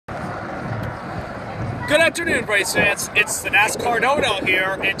Good afternoon, race fans. It's the NASCAR Dodo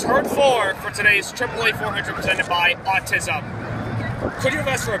here in Turn 4 for today's AAA 400 presented by Autism. Could you have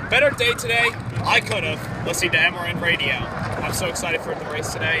asked for a better day today? I could have, listening to MRN Radio. I'm so excited for the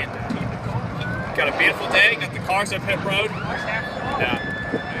race today, and got a beautiful day. Got the cars on pit road.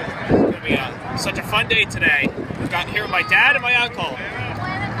 It's going to be such a fun day today. I've got here my dad and my uncle.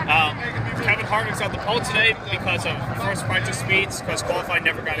 Kevin Harvick's on the pole today because of first practice speeds, because qualifying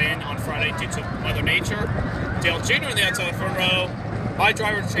never got in on Friday due to Mother Nature. Dale Jr. on the outside of the front row. My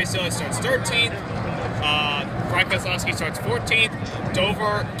driver, Chase Elliott, starts 13th. Brian Keselowski starts 14th.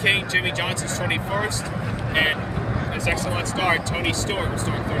 Dover King Jimmy Johnson's 21st. And his excellent start, Tony Stewart, will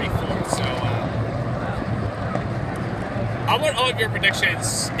start 34th. So, I want all of your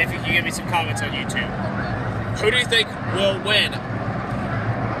predictions if you can give me some comments on YouTube. Who do you think will win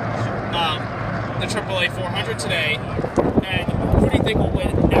the AAA 400 today, and who do you think will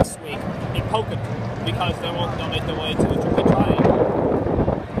win next week in Pocono? Because they'll make their way to the Triple Triangle.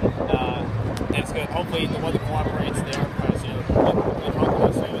 And it's good. Hopefully the weather cooperates there, because Pocono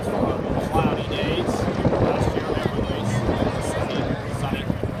is famous for cloudy days. Last year, every race was sunny.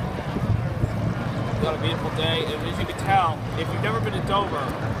 Got a beautiful day, and as you can tell, if you've never been to Dover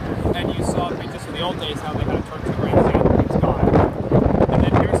and you saw pictures from the old days how they had a turn 2 grandstand, it's gone. And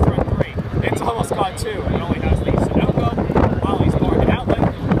then here's turn 3. It's almost gone too. It only has the Sunoco, Molly's Market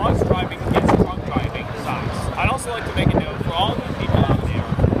Outlet, bus driving against drunk driving signs. I'd also like to make a note for all the people out there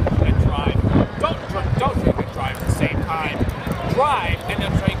that drive. Don't drink and drive at the same time. Drive and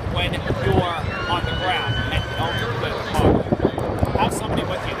then drink when you're on the ground and don't get hard. Have somebody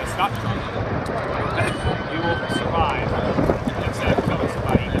with you that's not drunk. You will survive instead of killing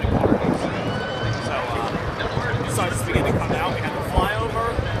somebody in a car race. So, the sun's beginning to come out. We have the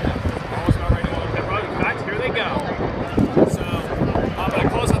flyover. Almost about ready to go to pit road. In fact, here they go. So, I'm going to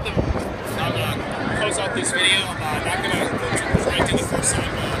close out this video. I'm not going to go right to the first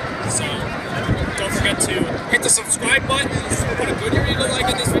time. So, don't forget to hit the subscribe button. Put a good review like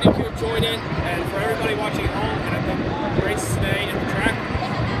in this video if you enjoyed it. And for everybody watching at home and at the race today in the track,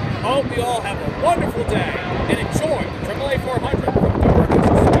 I hope you all have a wonderful day.